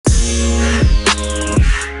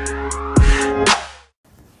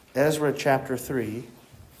Ezra chapter 3,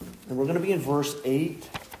 and we're going to be in verse 8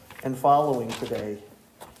 and following today.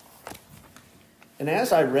 And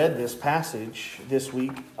as I read this passage this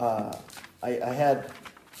week, I had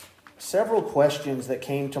several questions that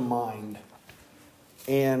came to mind.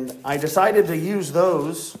 And I decided to use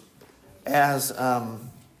those as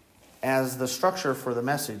the structure for the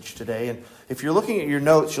message today. And if you're looking at your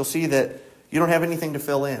notes, you'll see that you don't have anything to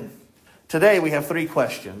fill in. Today we have 3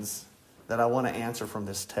 questions that I want to answer from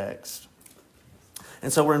this text.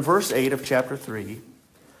 And so we're in verse 8 of chapter 3,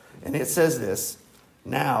 and it says this: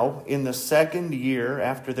 "Now, in the 2nd year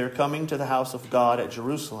after their coming to the house of God at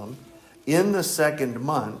Jerusalem, in the 2nd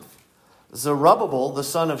month, Zerubbabel the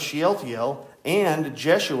son of Shealtiel and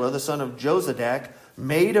Jeshua the son of Jozadak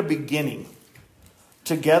made a beginning,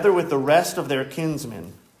 together with the rest of their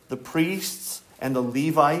kinsmen, the priests and the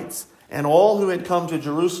Levites, and all who had come to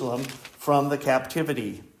Jerusalem from the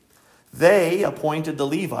captivity. They appointed the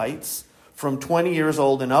Levites from 20 years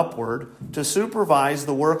old and upward to supervise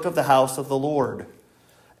the work of the house of the Lord.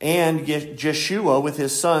 And Jeshua with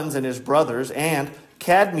his sons and his brothers, and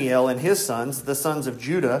Kadmiel and his sons, the sons of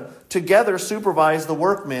Judah, together supervised the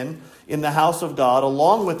workmen in the house of God,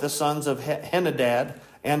 along with the sons of Henadad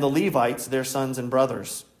and the Levites, their sons and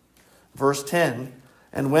brothers." Verse 10,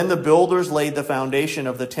 "And when the builders laid the foundation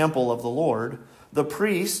of the temple of the Lord, the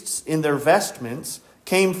priests in their vestments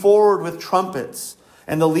came forward with trumpets,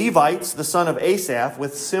 and the Levites, the son of Asaph,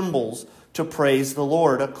 with cymbals to praise the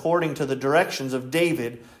Lord, according to the directions of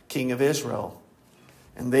David, king of Israel.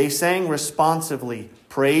 And they sang responsively,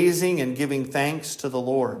 praising and giving thanks to the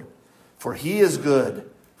Lord. For he is good,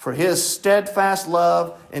 for his steadfast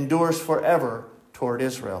love endures forever toward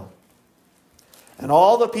Israel. And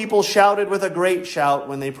all the people shouted with a great shout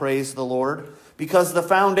when they praised the Lord, because the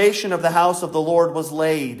foundation of the house of the Lord was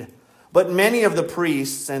laid. But many of the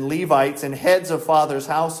priests and Levites and heads of fathers'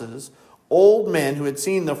 houses, old men who had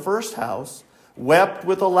seen the first house, wept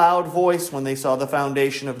with a loud voice when they saw the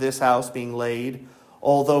foundation of this house being laid,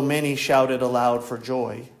 although many shouted aloud for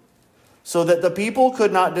joy. So that the people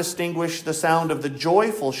could not distinguish the sound of the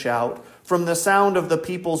joyful shout from the sound of the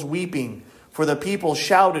people's weeping, for the people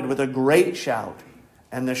shouted with a great shout,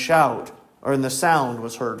 and the sound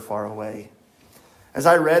was heard far away." As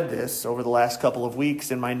I read this over the last couple of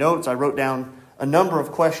weeks, in my notes, I wrote down a number of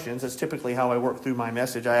questions. That's typically how I work through my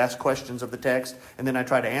message. I ask questions of the text, and then I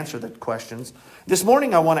try to answer the questions. This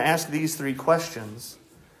morning, I want to ask these 3 questions.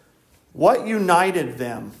 What united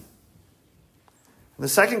them? The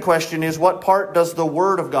second question is, what part does the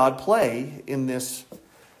Word of God play in this?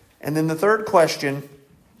 And then the third question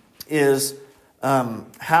is,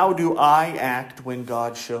 how do I act when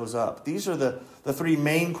God shows up? These are the 3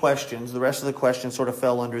 main questions. The rest of the questions sort of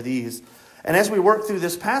fell under these. And as we work through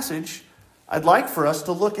this passage, I'd like for us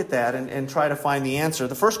to look at that and try to find the answer.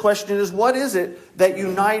 The first question is, what is it that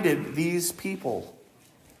united these people?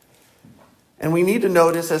 And we need to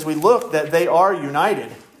notice as we look that they are united.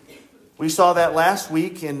 We saw that last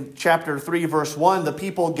week in chapter 3, verse 1. The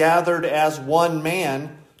people gathered as one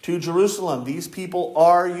man to Jerusalem. These people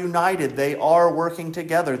are united. They are working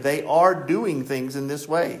together. They are doing things in this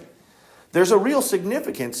way. There's a real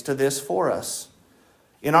significance to this for us.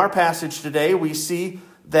 In our passage today, we see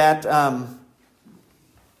that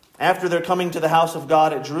after they're coming to the house of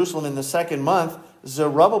God at Jerusalem in the 2nd month,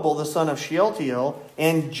 Zerubbabel the son of Shealtiel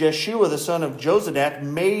and Jeshua the son of Jozadak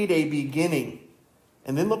made a beginning.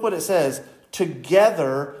 And then look what it says,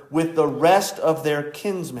 together with the rest of their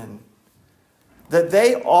kinsmen. That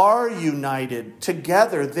they are united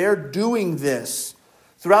together. They're doing this.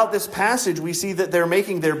 Throughout this passage, we see that they're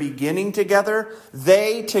making their beginning together.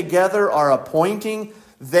 They together are appointing.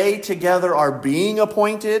 They together are being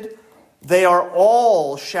appointed. They are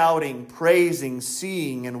all shouting, praising,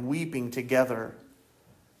 seeing, and weeping together.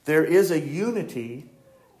 There is a unity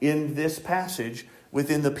in this passage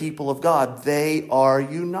within the people of God. They are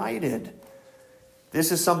united.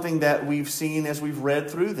 This is something that we've seen as we've read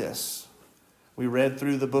through this. We read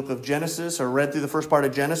through the book of Genesis, or read through the first part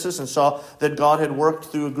of Genesis, and saw that God had worked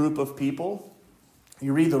through a group of people.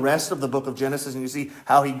 You read the rest of the book of Genesis and you see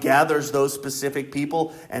how he gathers those specific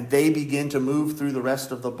people and they begin to move through the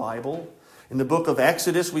rest of the Bible. In the book of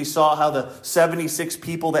Exodus, we saw how the 76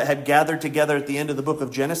 people that had gathered together at the end of the book of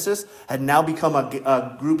Genesis had now become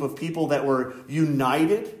a group of people that were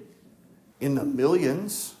united in the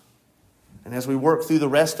millions. And as we work through the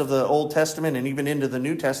rest of the Old Testament and even into the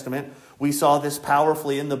New Testament, we saw this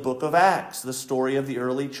powerfully in the book of Acts, the story of the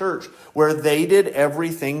early church, where they did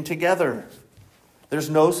everything together. There's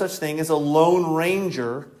no such thing as a lone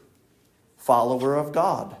ranger follower of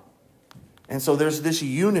God. And so there's this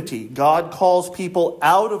unity. God calls people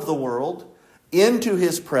out of the world into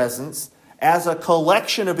his presence as a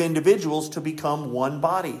collection of individuals to become one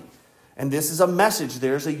body. And this is a message.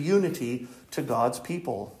 There's a unity to God's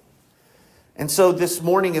people. And so this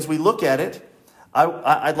morning, as we look at it,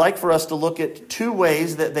 I'd like for us to look at two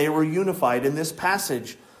ways that they were unified in this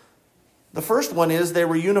passage. The first one is they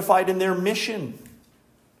were unified in their mission.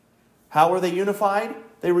 How were they unified?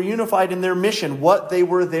 They were unified in their mission, what they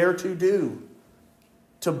were there to do,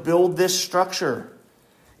 to build this structure.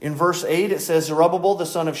 In verse 8, it says, Zerubbabel, the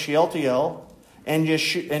son of Shealtiel, and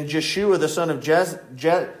Jeshua, the son of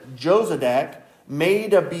Jozadak,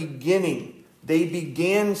 made a beginning. They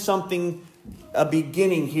began something, a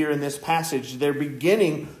beginning here in this passage. They're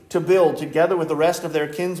beginning to build, together with the rest of their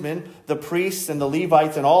kinsmen, the priests and the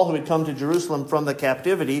Levites and all who had come to Jerusalem from the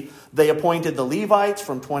captivity. They appointed the Levites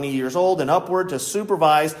from 20 years old and upward to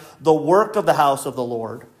supervise the work of the house of the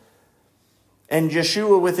Lord. And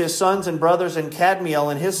Jeshua with his sons and brothers and Kadmiel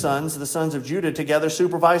and his sons, the sons of Judah, together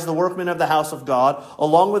supervised the workmen of the house of God,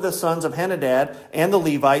 along with the sons of Henadad and the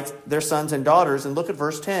Levites, their sons and daughters. And look at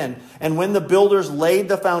verse 10. And when the builders laid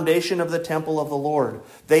the foundation of the temple of the Lord,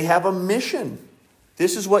 they have a mission.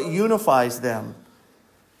 This is what unifies them.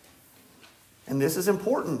 And this is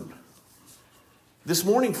important this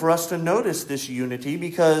morning for us to notice this unity,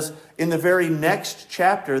 because in the very next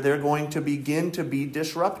chapter, they're going to begin to be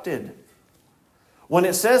disrupted. When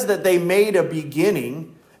it says that they made a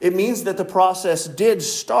beginning, it means that the process did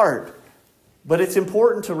start. But it's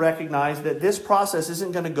important to recognize that this process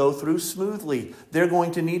isn't going to go through smoothly. They're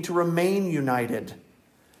going to need to remain united.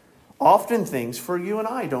 Often things for you and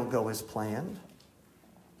I don't go as planned.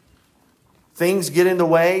 Things get in the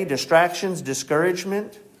way, distractions,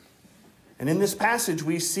 discouragement. And in this passage,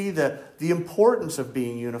 we see the importance of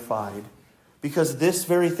being unified, because this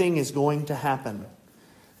very thing is going to happen.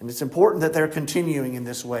 And it's important that they're continuing in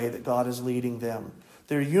this way, that God is leading them.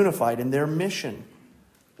 They're unified in their mission.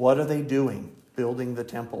 What are they doing? Building the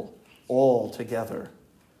temple all together.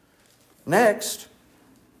 Next,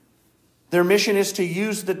 their mission is to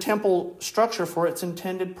use the temple structure for its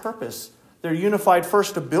intended purpose. They're unified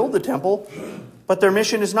first to build the temple, but their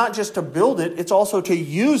mission is not just to build it, it's also to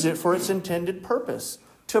use it for its intended purpose,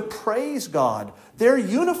 to praise God. They're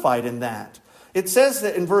unified in that. It says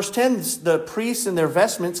that in verse 10, the priests in their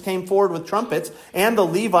vestments came forward with trumpets, and the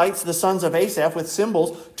Levites, the sons of Asaph, with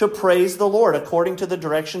cymbals to praise the Lord, according to the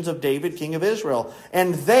directions of David, king of Israel.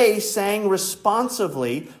 And they sang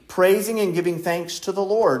responsively, praising and giving thanks to the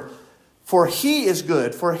Lord. For he is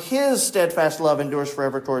good, for his steadfast love endures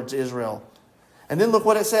forever towards Israel. And then look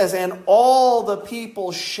what it says. And all the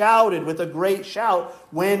people shouted with a great shout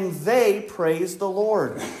when they praised the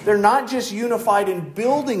Lord. They're not just unified in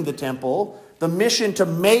building the temple, the mission to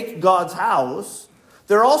make God's house.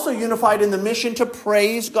 They're also unified in the mission to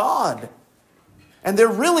praise God. And they're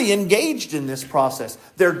really engaged in this process.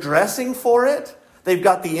 They're dressing for it. They've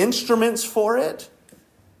got the instruments for it.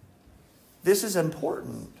 This is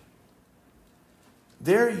important.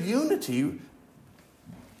 Their unity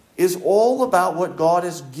is all about what God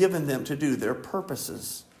has given them to do, their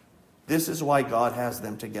purposes. This is why God has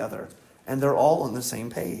them together. And they're all on the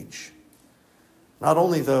same page. Not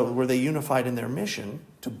only, though, were they unified in their mission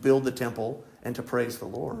to build the temple and to praise the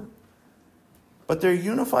Lord, but they're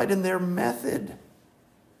unified in their method.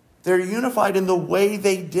 They're unified in the way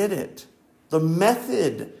they did it, the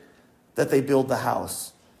method that they build the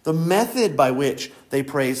house, the method by which they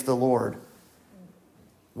praise the Lord.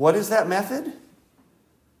 What is that method?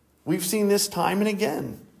 We've seen this time and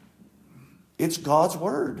again. It's God's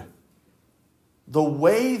word. The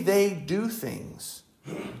way they do things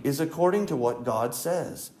is according to what God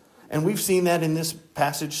says. And we've seen that in this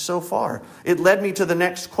passage so far. It led me to the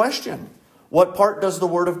next question. What part does the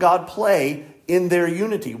Word of God play in their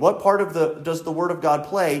unity? What part does the Word of God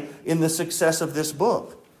play in the success of this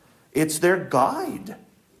book? It's their guide.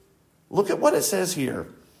 Look at what it says here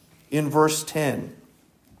in verse 10.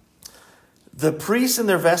 The priests in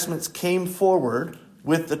their vestments came forward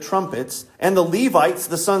with the trumpets, and the Levites,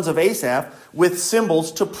 the sons of Asaph, with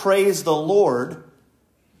cymbals to praise the Lord.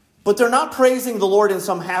 But they're not praising the Lord in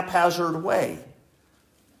some haphazard way.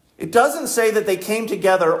 It doesn't say that they came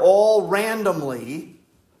together all randomly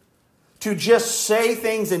to just say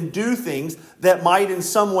things and do things that might in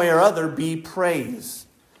some way or other be praise.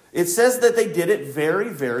 It says that they did it very,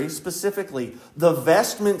 very specifically. The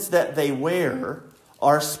vestments that they wear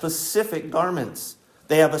are specific garments.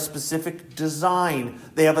 They have a specific design.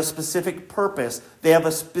 They have a specific purpose. They have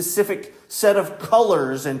a specific set of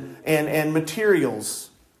colors and materials.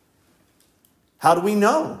 How do we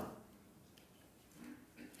know?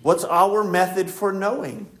 What's our method for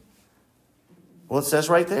knowing? Well, it says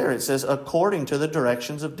right there, it says, according to the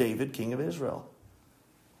directions of David, king of Israel.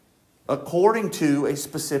 According to a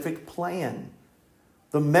specific plan.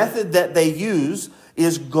 The method that they use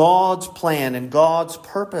is God's plan and God's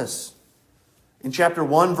purpose. In chapter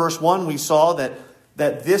 1, verse 1, we saw that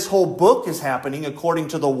this whole book is happening according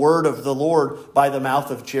to the word of the Lord by the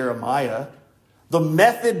mouth of Jeremiah. The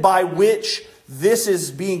method by which this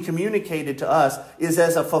is being communicated to us is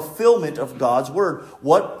as a fulfillment of God's word.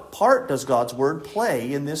 What part does God's word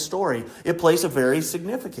play in this story? It plays a very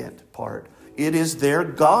significant part. It is their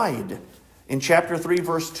guide. In chapter 3,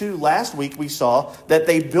 verse 2, last week we saw that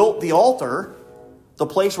they built the altar, the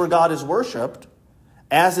place where God is worshipped,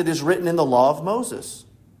 as it is written in the law of Moses.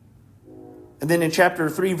 And then in chapter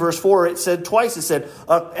 3, verse 4, it said twice, it said,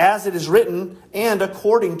 as it is written and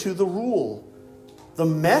according to the rule. The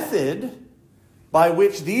method by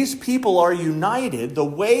which these people are united, the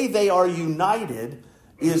way they are united,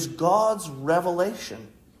 is God's revelation,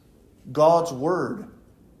 God's word.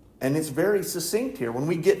 And it's very succinct here. When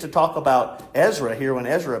we get to talk about Ezra here, when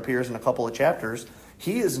Ezra appears in a couple of chapters,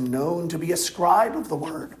 he is known to be a scribe of the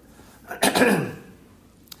word.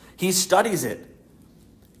 He studies it.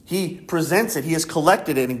 He presents it. He has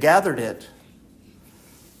collected it and gathered it.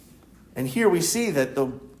 And here we see that the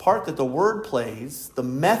part that the word plays, the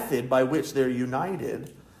method by which they're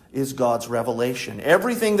united, is God's revelation.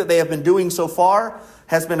 Everything that they have been doing so far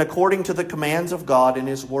has been according to the commands of God in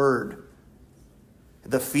His word.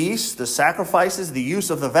 The feasts, the sacrifices, the use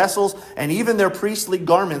of the vessels, and even their priestly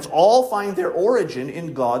garments all find their origin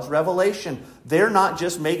in God's revelation. They're not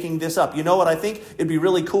just making this up. You know what I think? It'd be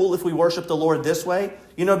really cool if we worship the Lord this way.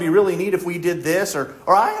 You know, it'd be really neat if we did this. Or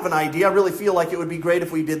I have an idea. I really feel like it would be great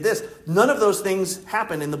if we did this. None of those things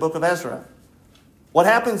happen in the book of Ezra. What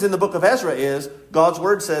happens in the book of Ezra is God's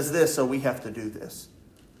word says this, so we have to do this.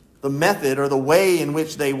 The method or the way in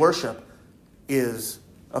which they worship is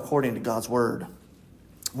according to God's word.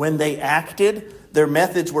 When they acted, their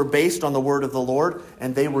methods were based on the word of the Lord,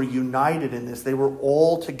 and they were united in this. They were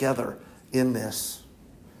all together in this.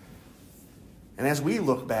 And as we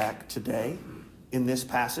look back today in this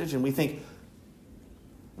passage and we think,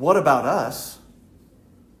 what about us?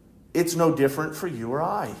 It's no different for you or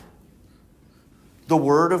I. The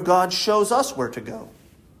word of God shows us where to go.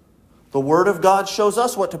 The word of God shows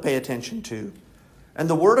us what to pay attention to. And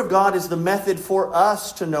the word of God is the method for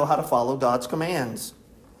us to know how to follow God's commands.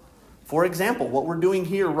 For example, what we're doing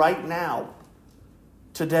here right now,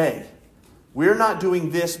 today, we're not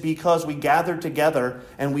doing this because we gathered together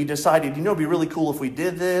and we decided, it'd be really cool if we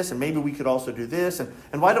did this, and maybe we could also do this,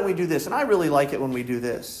 and why don't we do this? And I really like it when we do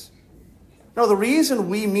this. No, the reason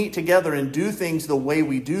we meet together and do things the way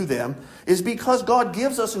we do them is because God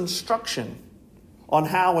gives us instruction on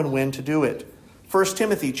how and when to do it. 1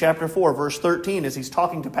 Timothy chapter 4, verse 13, as he's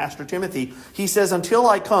talking to Pastor Timothy, he says, until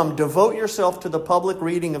I come, devote yourself to the public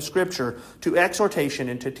reading of Scripture, to exhortation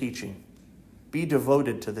and to teaching. Be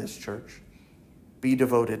devoted to this, church. Be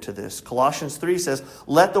devoted to this. Colossians 3 says,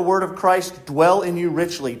 let the word of Christ dwell in you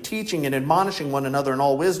richly, teaching and admonishing one another in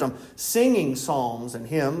all wisdom, singing psalms and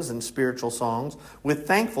hymns and spiritual songs with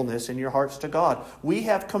thankfulness in your hearts to God. We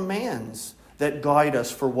have commands that guide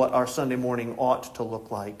us for what our Sunday morning ought to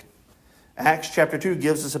look like. Acts chapter 2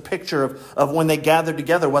 gives us a picture of when they gathered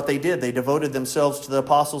together, what they did. They devoted themselves to the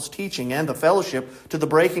apostles' teaching and the fellowship, to the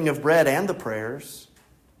breaking of bread and the prayers.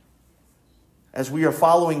 As we are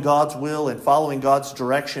following God's will and following God's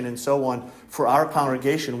direction and so on for our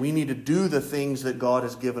congregation, we need to do the things that God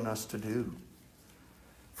has given us to do.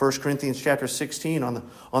 1 Corinthians chapter 16,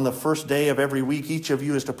 on the first day of every week, each of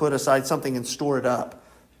you is to put aside something and store it up.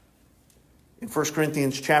 In 2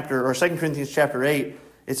 Corinthians chapter 8,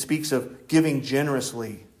 it speaks of giving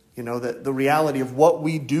generously. That the reality of what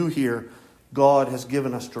we do here, God has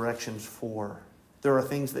given us directions for. There are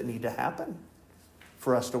things that need to happen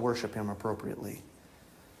for us to worship Him appropriately.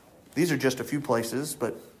 These are just a few places,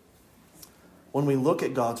 but when we look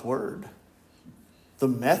at God's Word, the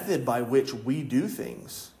method by which we do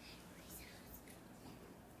things,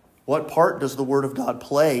 what part does the Word of God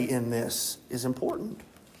play in this is important.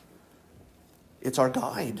 It's our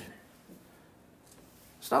guide.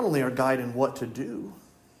 It's not only our guide in what to do.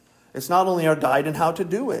 It's not only our guide in how to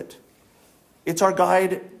do it. It's our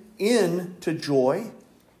guide into joy,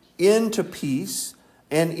 into peace,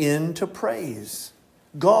 and into praise.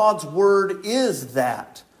 God's word is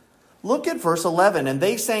that. Look at verse 11. And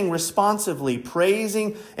they sang responsively,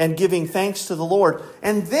 praising and giving thanks to the Lord.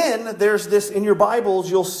 And then there's this, in your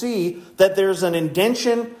Bibles, you'll see that there's an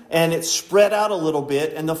indentation and it's spread out a little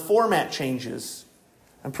bit and the format changes.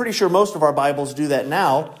 I'm pretty sure most of our Bibles do that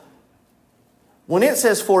now. When it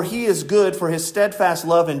says, for he is good, for his steadfast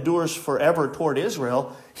love endures forever toward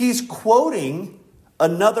Israel, he's quoting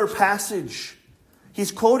another passage.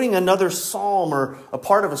 He's quoting another psalm, or a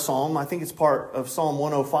part of a psalm. I think it's part of Psalm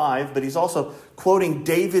 105, but he's also quoting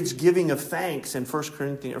David's giving of thanks in 1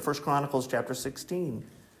 Chronicles chapter 16.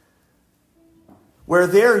 Where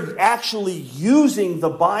they're actually using the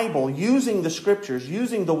Bible, using the Scriptures,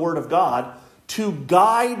 using the Word of God to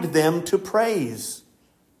guide them to praise.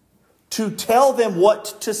 To tell them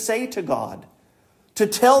what to say to God. To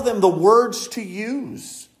tell them the words to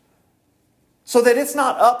use. So that it's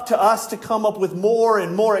not up to us to come up with more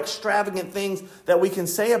and more extravagant things that we can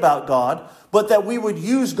say about God, but that we would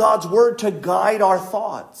use God's Word to guide our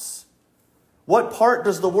thoughts. What part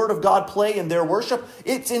does the Word of God play in their worship?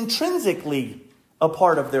 It's intrinsically a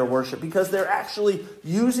part of their worship because they're actually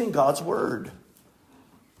using God's Word.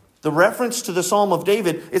 The reference to the Psalm of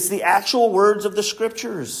David, it's the actual words of the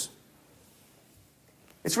Scriptures.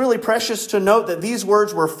 It's really precious to note that these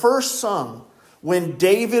words were first sung when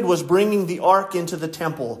David was bringing the ark into the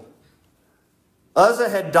temple. Uzzah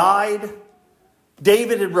had died.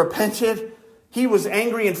 David had repented. He was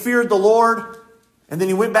angry and feared the Lord. And then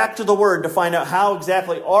he went back to the Word to find out how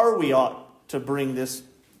exactly we ought to bring this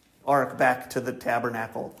ark back to the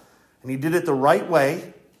tabernacle. And he did it the right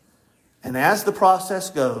way. And as the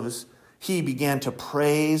process goes, he began to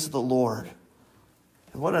praise the Lord.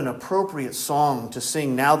 And what an appropriate song to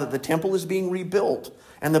sing now that the temple is being rebuilt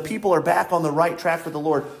and the people are back on the right track with the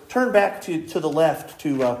Lord. Turn back to the left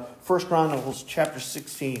to 1 Chronicles chapter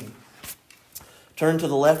 16. Turn to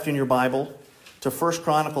the left in your Bible to 1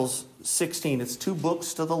 Chronicles 16. It's 2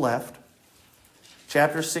 books to the left.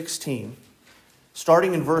 Chapter 16.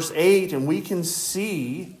 Starting in verse 8, and we can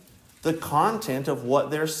see the content of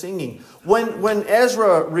what they're singing. When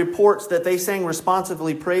Ezra reports that they sang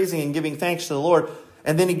responsively praising and giving thanks to the Lord,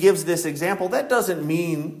 and then he gives this example, that doesn't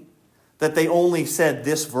mean that they only said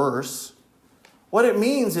this verse. What it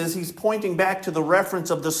means is he's pointing back to the reference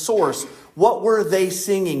of the source. What were they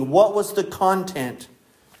singing? What was the content?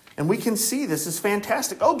 And we can see this is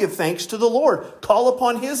fantastic. Oh, give thanks to the Lord. Call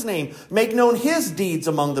upon His name. Make known His deeds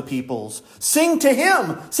among the peoples. Sing to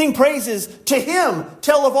Him. Sing praises to Him.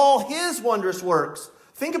 Tell of all His wondrous works.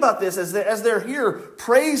 Think about this as they're here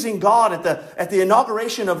praising God at the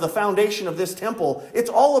inauguration of the foundation of this temple.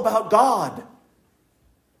 It's all about God.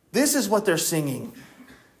 This is what they're singing.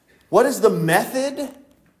 What is the method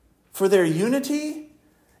for their unity?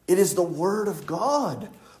 It is the Word of God.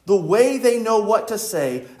 The way they know what to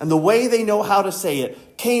say and the way they know how to say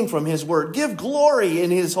it came from His Word. Give glory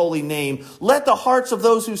in His holy name. Let the hearts of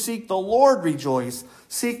those who seek the Lord rejoice.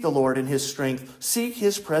 Seek the Lord in His strength. Seek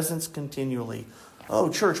His presence continually. Oh,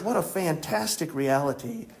 church, what a fantastic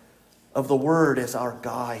reality of the Word as our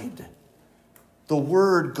guide. The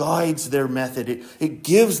Word guides their method. It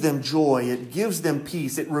gives them joy. It gives them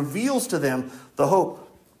peace. It reveals to them the hope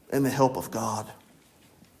and the help of God.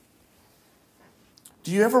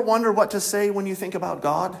 Do you ever wonder what to say when you think about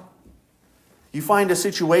God? You find a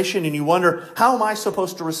situation and you wonder, how am I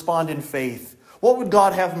supposed to respond in faith? What would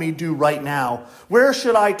God have me do right now? Where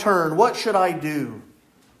should I turn? What should I do?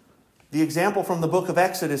 The example from the book of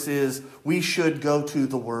Exodus is we should go to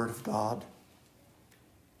the Word of God.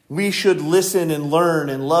 We should listen and learn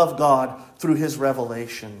and love God through His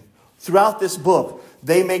revelation. Throughout this book,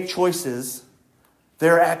 they make choices.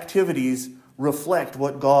 Their activities reflect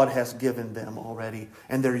what God has given them already.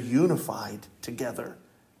 And they're unified together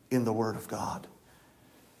in the Word of God.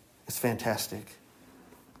 It's fantastic.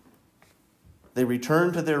 They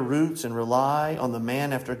return to their roots and rely on the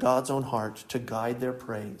man after God's own heart to guide their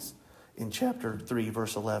praise in chapter 3,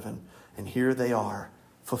 verse 11. And here they are,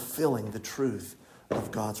 fulfilling the truth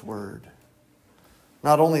of God's Word.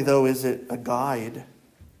 Not only, though, is it a guide,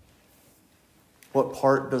 what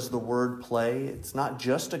part does the Word play? It's not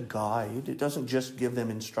just a guide. It doesn't just give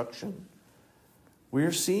them instruction.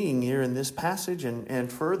 We're seeing here in this passage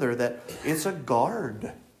and further that it's a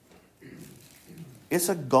guard. It's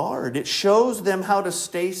a guard. It shows them how to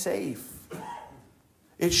stay safe.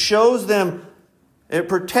 It shows them, it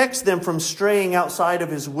protects them from straying outside of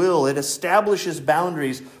His will. It establishes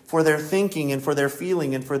boundaries for their thinking and for their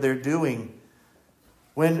feeling and for their doing.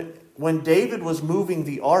 When David was moving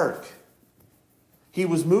the ark, he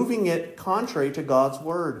was moving it contrary to God's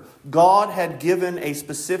word. God had given a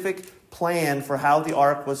specific plan for how the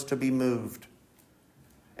ark was to be moved.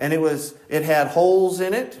 And it had holes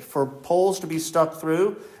in it for poles to be stuck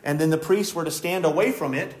through. And then the priests were to stand away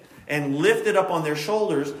from it and lift it up on their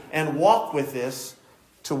shoulders and walk with this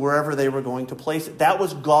to wherever they were going to place it. That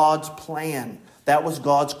was God's plan. That was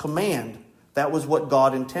God's command. That was what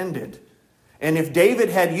God intended. And if David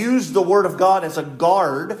had used the word of God as a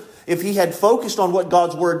guard, if he had focused on what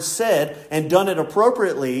God's word said and done it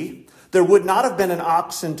appropriately, there would not have been an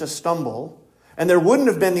oxen to stumble, and there wouldn't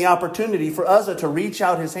have been the opportunity for Uzzah to reach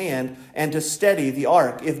out his hand and to steady the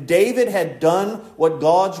ark. If David had done what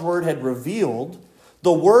God's word had revealed,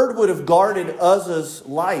 the word would have guarded Uzzah's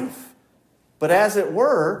life. But as it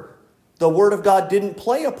were, the word of God didn't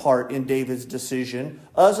play a part in David's decision.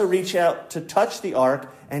 Uzzah reached out to touch the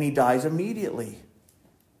ark, and he dies immediately.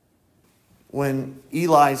 When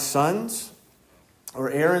Eli's sons,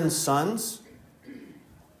 or Aaron's sons,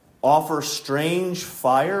 offer strange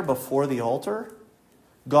fire before the altar,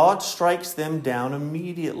 God strikes them down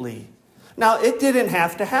immediately. Now, it didn't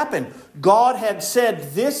have to happen. God had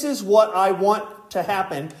said, this is what I want to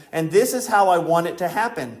happen, and this is how I want it to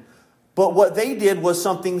happen. But what they did was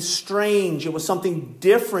something strange. It was something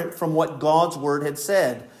different from what God's word had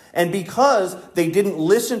said. And because they didn't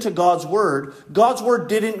listen to God's word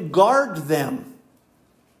didn't guard them.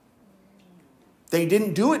 They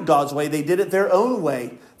didn't do it God's way. They did it their own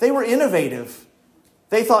way. They were innovative.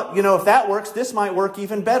 They thought, if that works, this might work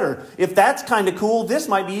even better. If that's kind of cool, this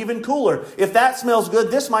might be even cooler. If that smells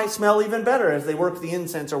good, this might smell even better as they worked the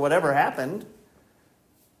incense or whatever happened.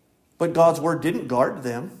 But God's word didn't guard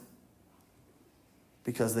them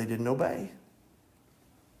because they didn't obey.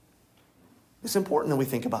 It's important that we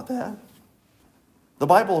think about that. The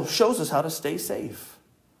Bible shows us how to stay safe.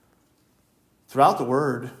 Throughout the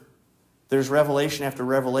Word, there's revelation after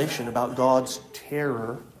revelation about God's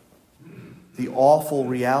terror, the awful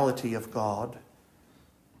reality of God.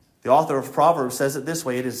 The author of Proverbs says it this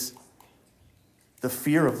way: it is the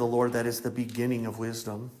fear of the Lord that is the beginning of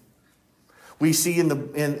wisdom. We see in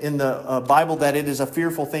the Bible that it is a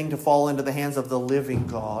fearful thing to fall into the hands of the living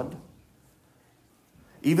God.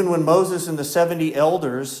 Even when Moses and the 70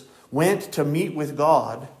 elders went to meet with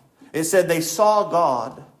God, it said they saw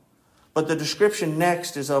God, but the description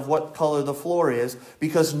next is of what color the floor is,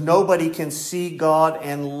 because nobody can see God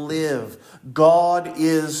and live. God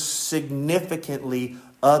is significantly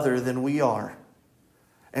other than we are.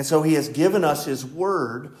 And so he has given us his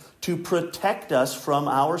word to protect us from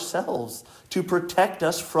ourselves, to protect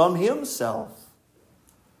us from himself.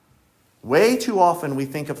 Way too often we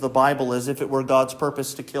think of the Bible as if it were God's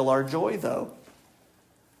purpose to kill our joy, though.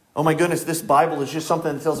 Oh my goodness, this Bible is just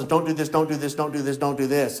something that tells us, don't do this, don't do this, don't do this, don't do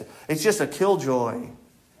this. It's just a killjoy.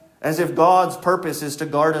 As if God's purpose is to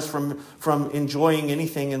guard us from enjoying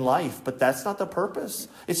anything in life. But that's not the purpose.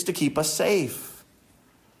 It's to keep us safe.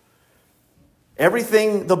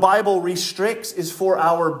 Everything the Bible restricts is for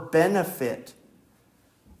our benefit.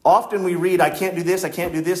 Often we read, I can't do this, I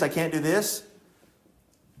can't do this, I can't do this.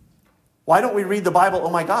 Why don't we read the Bible? Oh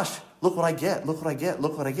my gosh, look what I get, look what I get,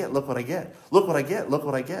 look what I get, look what I get, look what I get, look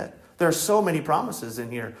what I get. There are so many promises in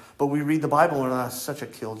here, but we read the Bible and it's such a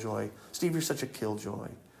killjoy. Steve, you're such a killjoy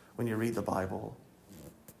when you read the Bible.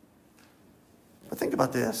 But think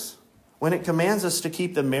about this. When it commands us to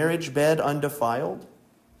keep the marriage bed undefiled,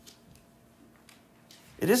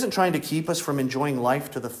 it isn't trying to keep us from enjoying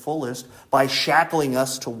life to the fullest by shackling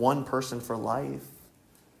us to one person for life.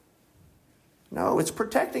 No, it's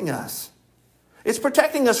protecting us. It's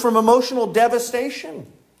protecting us from emotional devastation.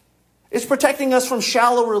 It's protecting us from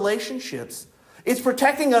shallow relationships. It's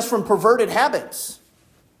protecting us from perverted habits.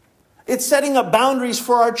 It's setting up boundaries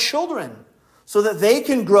for our children so that they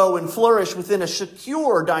can grow and flourish within a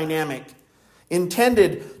secure dynamic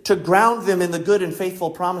intended to ground them in the good and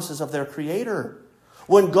faithful promises of their Creator.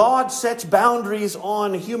 When God sets boundaries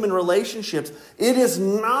on human relationships, it is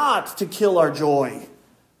not to kill our joy.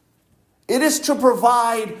 It is to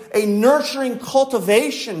provide a nurturing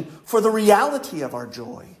cultivation for the reality of our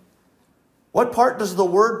joy. What part does the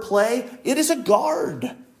word play? It is a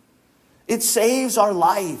guard. It saves our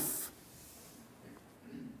life.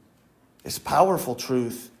 It's powerful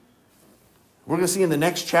truth. We're going to see in the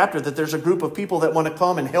next chapter that there's a group of people that want to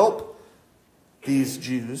come and help these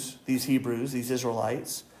Jews, these Hebrews, these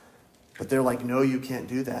Israelites. But they're like, no, you can't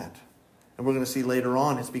do that. And we're going to see later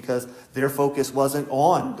on it's because their focus wasn't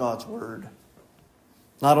on God's word.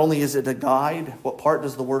 Not only is it a guide, what part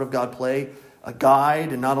does the word of God play? A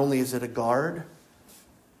guide, and not only is it a guard,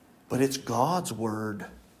 but it's God's word.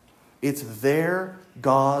 It's their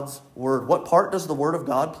God's word. What part does the word of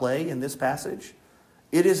God play in this passage?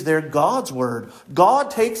 It is their God's word. God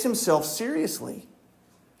takes himself seriously.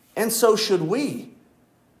 And so should we.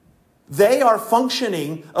 They are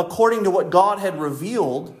functioning according to what God had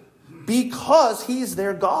revealed because he's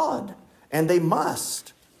their God. And they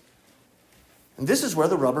must. And this is where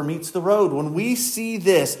the rubber meets the road. When we see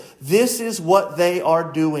this is what they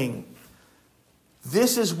are doing.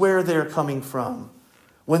 This is where they're coming from.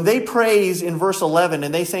 When they praise in verse 11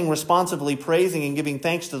 and they sing responsively, praising and giving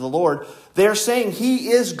thanks to the Lord, they're saying He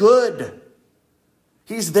is good.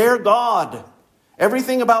 He's their God.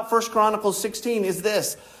 Everything about 1 Chronicles 16 is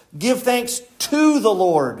this: give thanks to the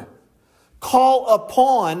Lord. Call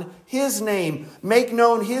upon His name. Make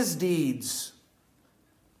known His deeds.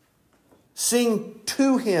 Sing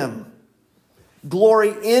to Him.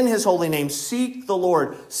 Glory in His holy name. Seek the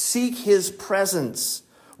Lord. Seek His presence.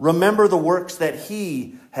 Remember the works that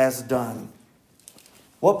He has done.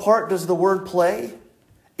 What part does the Word play?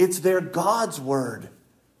 It's their God's Word.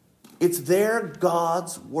 It's their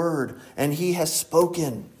God's Word. And He has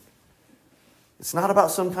spoken. It's not about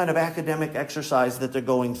some kind of academic exercise that they're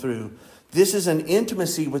going through. This is an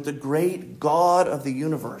intimacy with the great God of the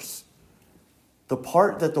universe. The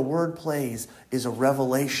part that the Word plays is a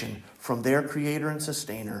revelation from their Creator and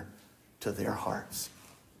Sustainer to their hearts.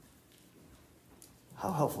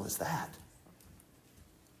 How helpful is that?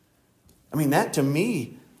 I mean, that to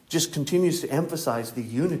me just continues to emphasize the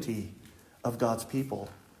unity of God's people,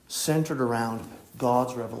 centered around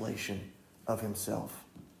God's revelation of Himself.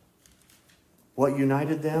 What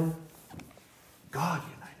united them? God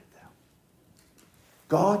united them.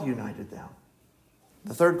 God united them.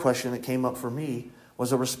 The third question that came up for me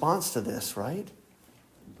was a response to this, right?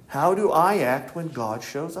 How do I act when God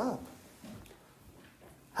shows up?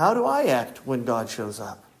 How do I act when God shows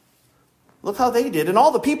up? Look how they did. And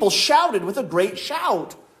all the people shouted with a great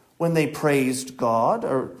shout when they praised God,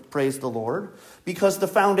 or praised the Lord, because the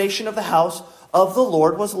foundation of the house of the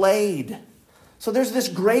Lord was laid. So there's this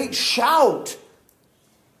great shout.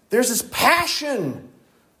 There's this passion.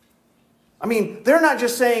 I mean, they're not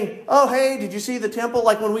just saying, oh, hey, did you see the temple?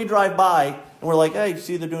 Like when we drive by and we're like, hey, you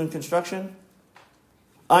see they're doing construction?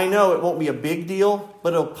 I know it won't be a big deal,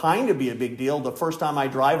 but it'll kind of be a big deal the first time I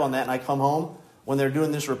drive on that and I come home when they're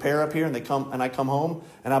doing this repair up here and I come home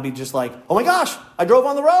and I'll be just like, oh my gosh, I drove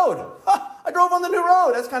on the road. I drove on the new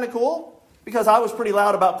road. That's kind of cool. Because I was pretty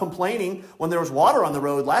loud about complaining when there was water on the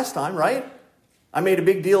road last time, right? I made a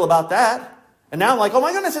big deal about that. And now I'm like, oh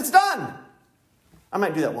my goodness, it's done. I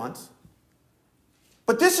might do that once.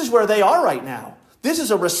 But this is where they are right now. This is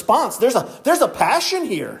a response. There's a passion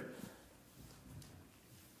here.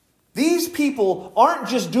 These people aren't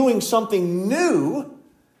just doing something new.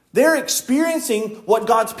 They're experiencing what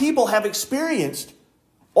God's people have experienced.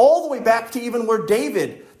 All the way back to even where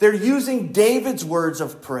they're using David's words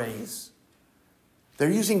of praise. They're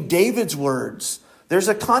using David's words. There's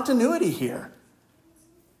a continuity here.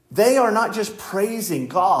 They are not just praising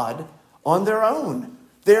God on their own.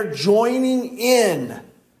 They're joining in.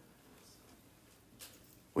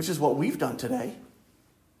 Which is what we've done today.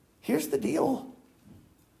 Here's the deal.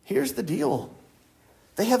 Here's the deal.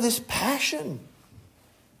 They have this passion.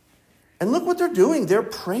 And look what they're doing. They're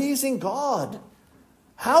praising God.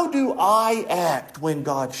 How do I act when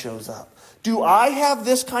God shows up? Do I have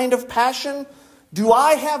this kind of passion? Do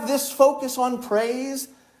I have this focus on praise?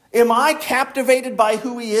 Am I captivated by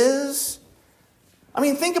who He is? I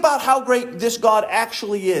mean, think about how great this God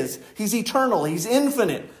actually is. He's eternal. He's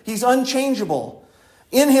infinite. He's unchangeable.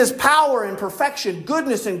 In His power and perfection,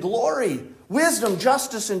 goodness and glory, wisdom,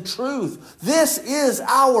 justice, and truth. This is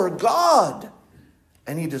our God.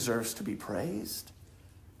 And He deserves to be praised.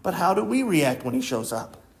 But how do we react when He shows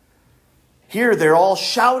up? Here they're all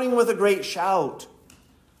shouting with a great shout.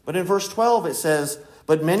 But in verse 12 it says,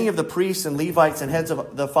 but many of the priests and Levites and heads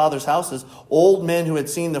of the fathers' houses, old men who had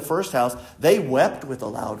seen the first house, they wept with a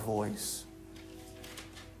loud voice.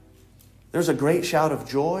 There's a great shout of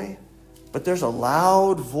joy, but there's a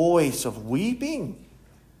loud voice of weeping.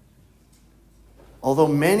 Although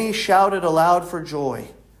many shouted aloud for joy,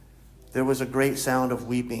 there was a great sound of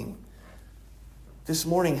weeping. This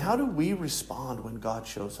morning, how do we respond when God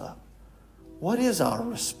shows up? What is our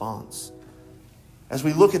response? As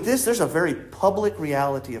we look at this, there's a very public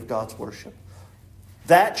reality of God's worship.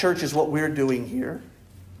 That, church, is what we're doing here.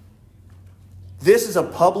 This is a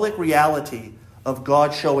public reality of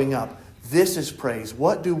God showing up. This is praise.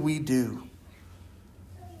 What do we do?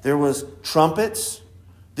 There was trumpets.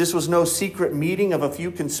 This was no secret meeting of a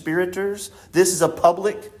few conspirators. This is a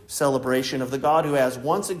public celebration of the God who has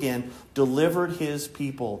once again delivered His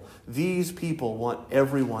people. These people want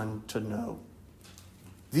everyone to know.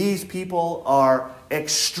 These people are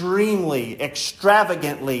extremely,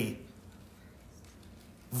 extravagantly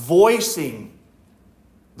voicing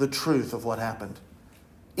the truth of what happened.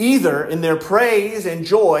 Either in their praise and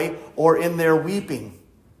joy or in their weeping.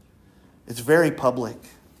 It's very public.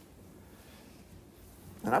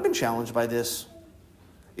 And I've been challenged by this.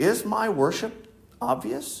 Is my worship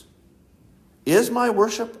obvious? Is my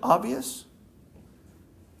worship obvious?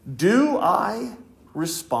 Do I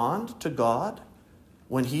respond to God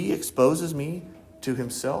when He exposes me to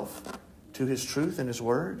Himself, to His truth and His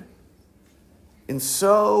word? In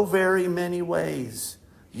so very many ways,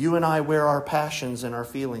 you and I wear our passions and our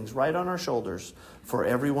feelings right on our shoulders for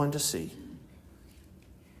everyone to see.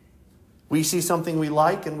 We see something we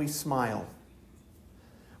like and we smile.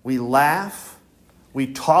 We laugh. We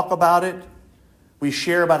talk about it. We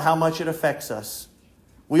share about how much it affects us.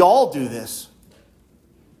 We all do this.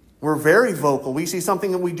 We're very vocal. We see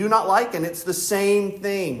something that we do not like, and it's the same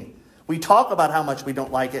thing. We talk about how much we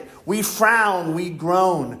don't like it. We frown. We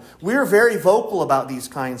groan. We're very vocal about these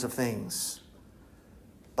kinds of things.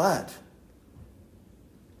 But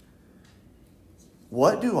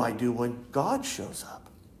what do I do when God shows up?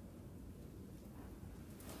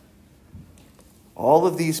 All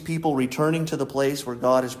of these people returning to the place where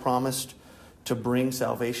God has promised to bring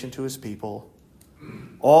salvation to His people.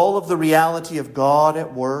 All of the reality of God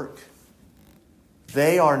at work.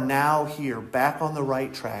 They are now here, back on the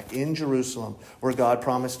right track in Jerusalem, where God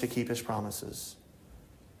promised to keep His promises.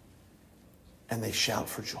 And they shout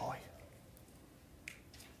for joy.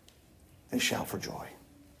 They shout for joy.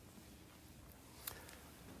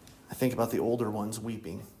 I think about the older ones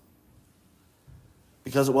weeping.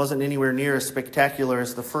 Because it wasn't anywhere near as spectacular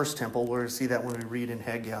as the first temple. We're going to see that when we read in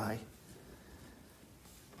Haggai.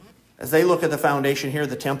 As they look at the foundation here,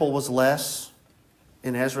 the temple was less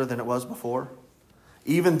in Ezra than it was before.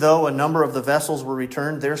 Even though a number of the vessels were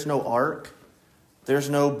returned, there's no ark. There's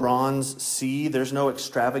no bronze sea. There's no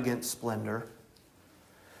extravagant splendor.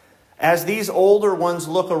 As these older ones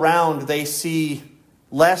look around, they see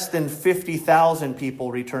less than 50,000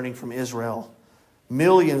 people returning from Israel.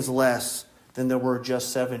 Millions less than there were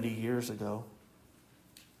just 70 years ago.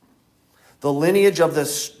 The lineage of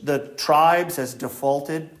the tribes has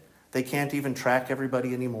defaulted. They can't even track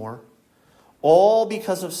everybody anymore. All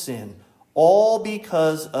because of sin. All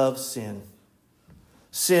because of sin.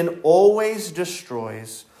 Sin always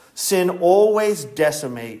destroys. Sin always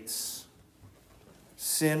decimates.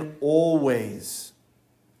 Sin always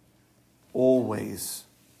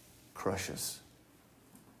crushes.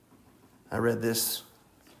 I read this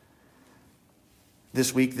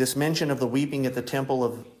week. This mention of the weeping at the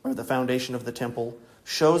temple or the foundation of the temple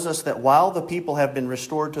shows us that while the people have been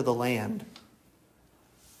restored to the land,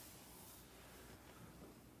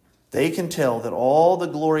 they can tell that all the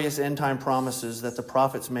glorious end-time promises that the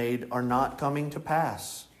prophets made are not coming to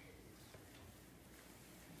pass.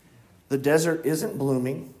 The desert isn't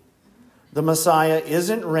blooming. The Messiah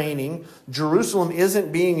isn't reigning. Jerusalem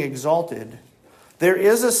isn't being exalted. There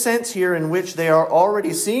is a sense here in which they are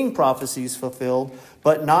already seeing prophecies fulfilled,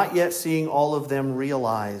 but not yet seeing all of them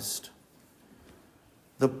realized.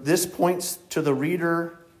 This points to the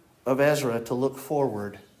reader of Ezra to look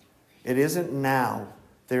forward. It isn't now.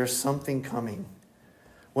 There's something coming.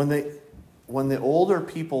 When the older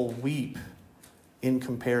people weep in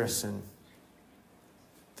comparison,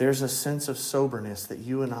 there's a sense of soberness that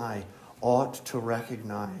you and I ought to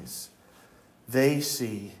recognize. They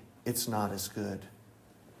see it's not as good.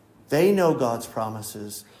 They know God's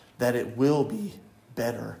promises that it will be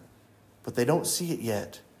better, but they don't see it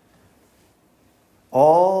yet.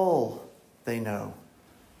 All they know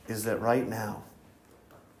is that right now,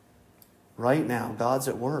 God's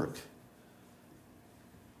at work.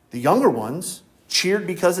 The younger ones cheered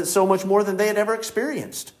because it's so much more than they had ever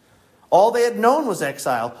experienced. All they had known was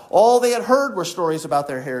exile. All they had heard were stories about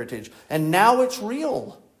their heritage. And now it's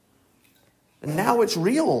real. And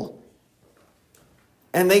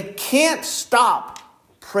they can't stop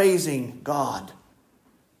praising God.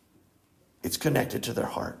 It's connected to their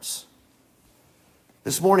hearts.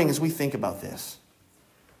 This morning, as we think about this,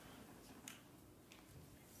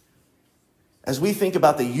 as we think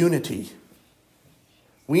about the unity,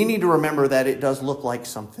 we need to remember that it does look like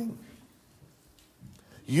something.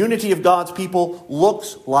 Unity of God's people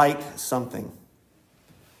looks like something.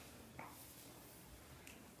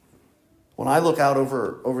 When I look out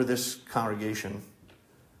over this congregation,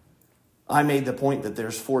 I made the point that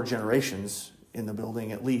there's 4 generations in the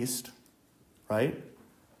building at least, right?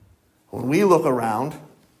 When we look around,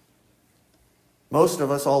 most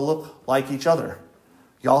of us all look like each other.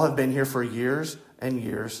 Y'all have been here for years and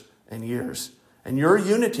years and years. And your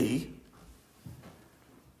unity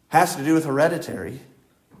has to do with hereditary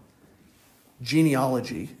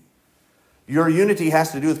genealogy. Your unity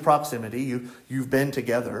has to do with proximity. You've been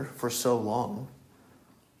together for so long.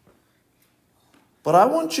 But I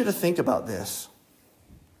want you to think about this.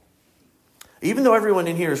 Even though everyone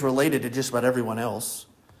in here is related to just about everyone else,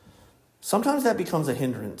 sometimes that becomes a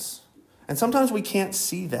hindrance. And sometimes we can't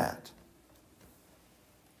see that.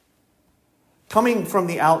 Coming from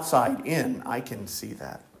the outside in, I can see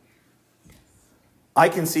that. I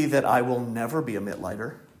can see that I will never be a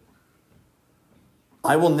Mittlighter.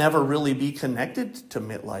 I will never really be connected to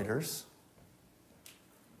Mittlighters.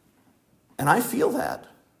 And I feel that.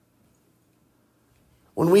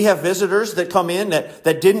 When we have visitors that come in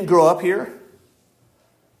that didn't grow up here,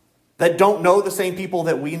 that don't know the same people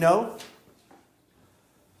that we know,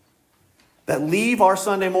 that leave our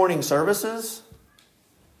Sunday morning services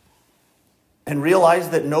and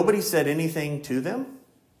realize that nobody said anything to them,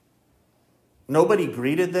 nobody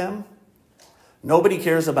greeted them, nobody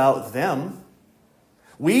cares about them.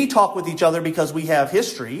 We talk with each other because we have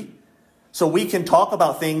history, so we can talk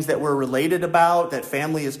about things that we're related about, that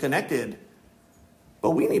family is connected.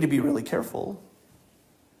 But we need to be really careful.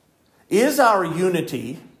 Is our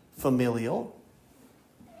unity familial?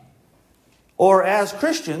 Or as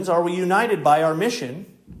Christians, are we united by our mission?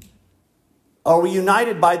 Are we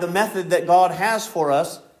united by the method that God has for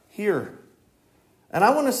us here? And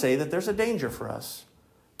I want to say that there's a danger for us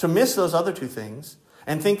to miss those other two things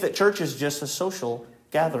and think that church is just a social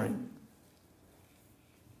gathering.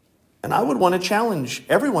 And I would want to challenge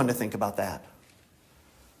everyone to think about that.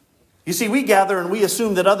 You see, we gather and we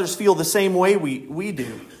assume that others feel the same way we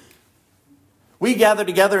do. We gather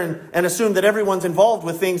together and assume that everyone's involved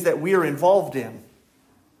with things that we're involved in.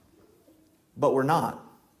 But we're not.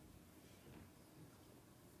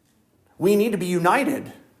 We need to be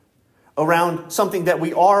united around something that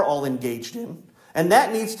we are all engaged in. And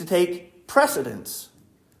that needs to take precedence.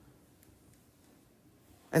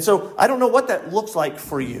 And so I don't know what that looks like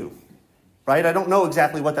for you. Right? I don't know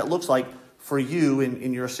exactly what that looks like for you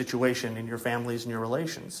in your situation, in your families, and your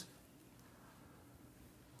relations.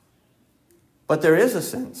 But there is a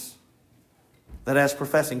sense that as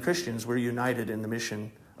professing Christians, we're united in the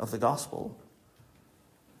mission of the gospel.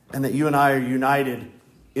 And that you and I are united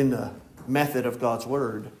in the method of God's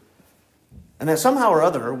word. And that somehow or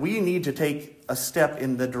other, we need to take a step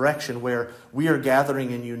in the direction where we are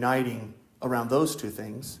gathering and uniting around those two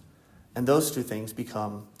things. And those two things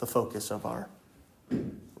become the focus of our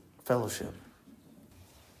fellowship.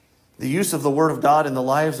 The use of the Word of God in the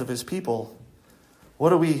lives of His people. What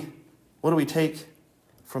do we take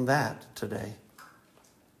from that today?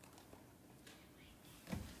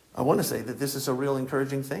 I want to say that this is a real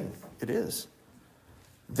encouraging thing. It is.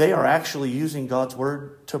 They are actually using God's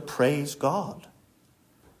Word to praise God.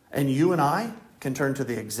 And you and I can turn to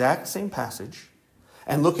the exact same passage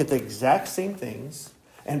and look at the exact same things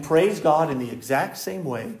and praise God in the exact same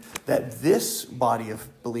way that this body of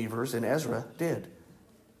believers in Ezra did.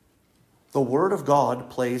 The Word of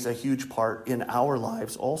God plays a huge part in our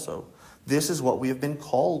lives also. This is what we have been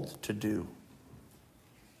called to do.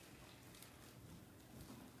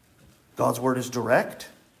 God's Word is direct.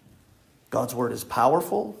 God's Word is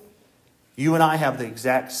powerful. You and I have the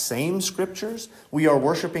exact same scriptures. We are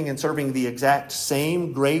worshiping and serving the exact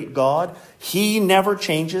same great God. He never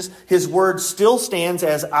changes. His word still stands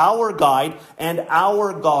as our guide and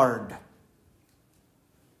our guard.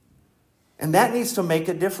 And that needs to make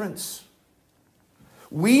a difference.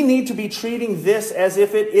 We need to be treating this as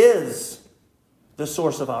if it is the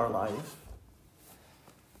source of our life.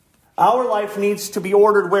 Our life needs to be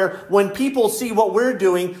ordered where when people see what we're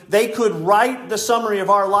doing, they could write the summary of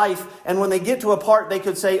our life. And when they get to a part, they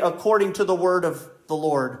could say, according to the word of the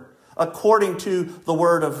Lord, according to the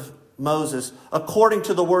word of Moses, according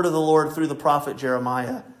to the word of the Lord through the prophet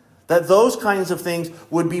Jeremiah. That those kinds of things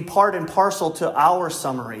would be part and parcel to our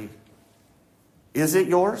summary. Is it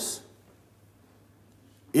yours?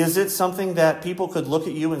 Is it something that people could look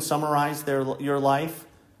at you and summarize your life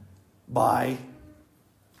by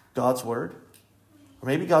God's word? Or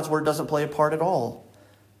maybe God's word doesn't play a part at all.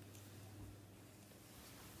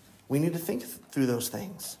 We need to think through those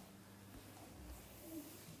things.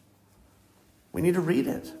 We need to read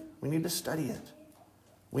it. We need to study it.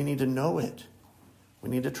 We need to know it. We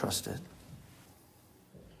need to trust it.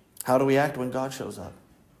 How do we act when God shows up?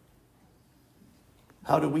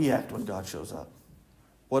 How do we act when God shows up?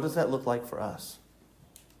 What does that look like for us?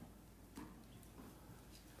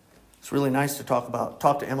 It's really nice to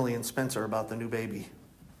talk to Emily and Spencer about the new babies.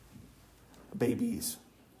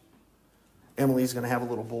 Emily's going to have a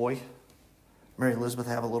little boy. Mary Elizabeth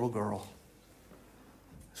have a little girl.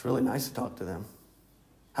 It's really nice to talk to them.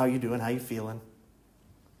 How you doing? How you feeling?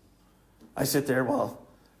 I sit there while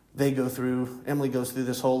Emily goes through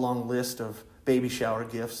this whole long list of baby shower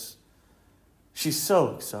gifts. She's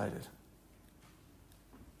so excited.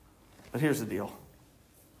 But here's the deal.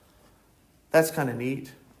 That's kind of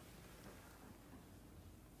neat.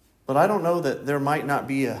 But I don't know that there might not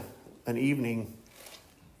be an evening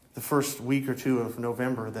the first week or two of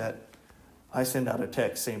November that I send out a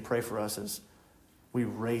text saying, pray for us as we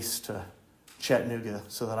race to Chattanooga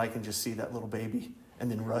so that I can just see that little baby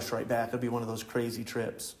and then rush right back. It'll be one of those crazy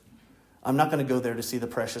trips. I'm not going to go there to see the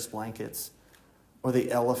precious blankets or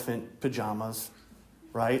the elephant pajamas,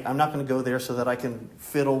 right? I'm not going to go there so that I can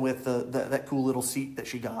fiddle with that cool little seat that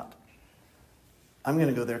she got. I'm going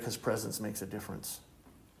to go there because presence makes a difference.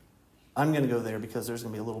 I'm going to go there because there's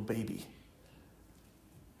going to be a little baby.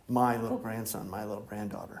 My little grandson, my little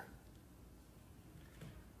granddaughter.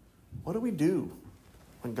 What do we do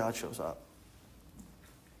when God shows up?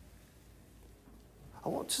 I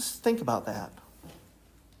want to just think about that.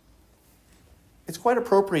 It's quite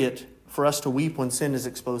appropriate for us to weep when sin is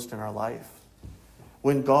exposed in our life,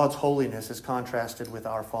 when God's holiness is contrasted with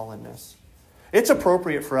our fallenness. It's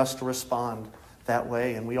appropriate for us to respond that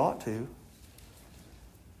way, and we ought to.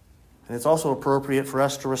 And it's also appropriate for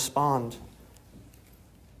us to respond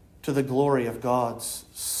to the glory of God's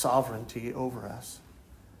sovereignty over us.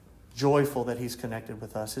 Joyful that He's connected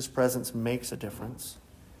with us. His presence makes a difference.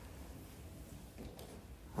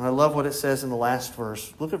 And I love what it says in the last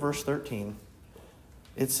verse. Look at verse 13.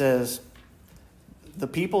 It says, the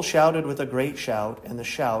people shouted with a great shout, and the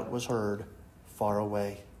shout was heard far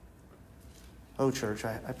away. Oh, church,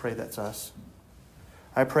 I pray that's us.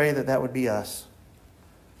 I pray that would be us.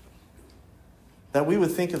 That we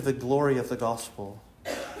would think of the glory of the gospel.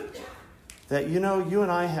 That, you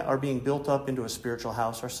and I are being built up into a spiritual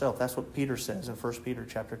house ourselves. That's what Peter says in 1 Peter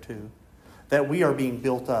chapter 2. That we are being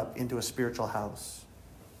built up into a spiritual house.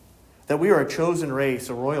 That we are a chosen race,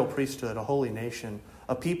 a royal priesthood, a holy nation,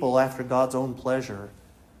 a people after God's own pleasure.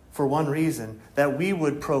 For one reason, that we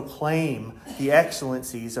would proclaim the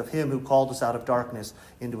excellencies of Him who called us out of darkness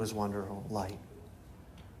into His wonderful light.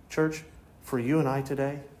 Church, for you and I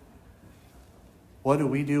today, what do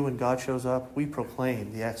we do when God shows up? We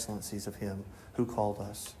proclaim the excellencies of Him who called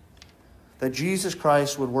us. That Jesus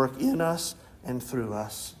Christ would work in us and through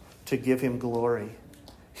us to give Him glory.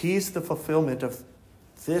 He's the fulfillment of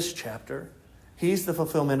this chapter. He's the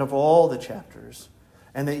fulfillment of all the chapters.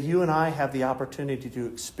 And that you and I have the opportunity to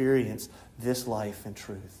experience this life in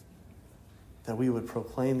truth. That we would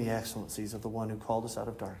proclaim the excellencies of the one who called us out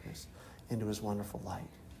of darkness into His wonderful light.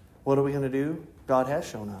 What are we going to do? God has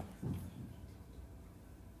shown up.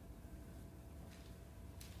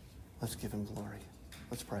 Let's give Him glory.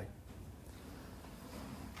 Let's pray.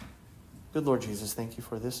 Good Lord Jesus, thank You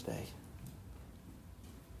for this day.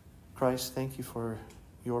 Christ, thank You for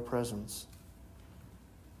Your presence.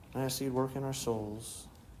 I ask You'd work in our souls,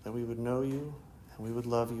 that we would know You, and we would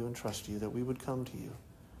love You and trust You, that we would come to You,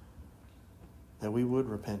 that we would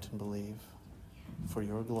repent and believe. For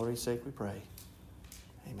Your glory's sake we pray.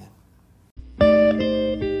 Amen.